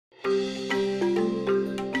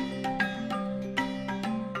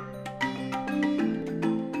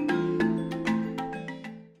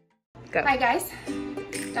Go. Hi guys,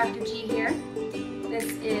 Dr. G here.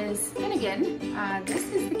 This is Finnegan. This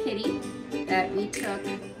is the kitty that we took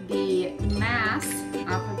the mass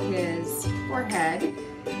off of his forehead.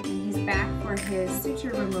 And he's back for his suture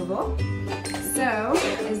removal. So,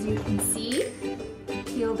 as you can see,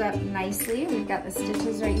 healed up nicely. We've got the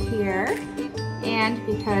stitches right here. And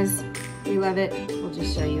because we love it, we'll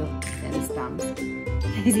just show you in his thumbs.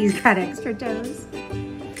 Because he's got extra toes.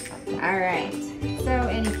 All right. So,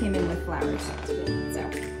 and he came in with flowers too, so.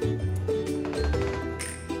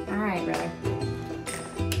 All right, brother.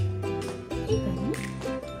 Hey, buddy.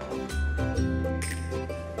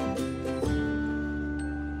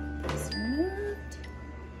 Sweet.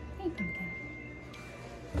 Hey, pumpkin.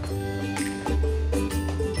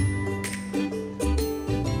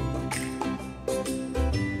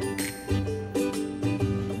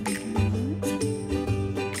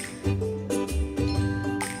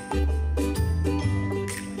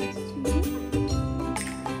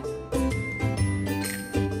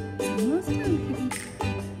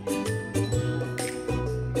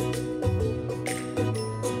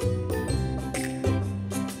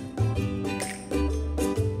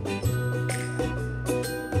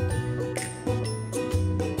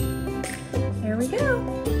 There we go.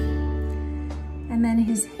 And then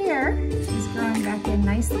his hair is growing back in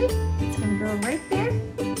nicely. It's gonna go right there.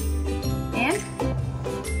 And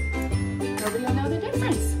nobody will know the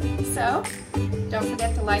difference. So don't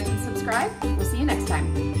forget to like and subscribe. We'll see you next time.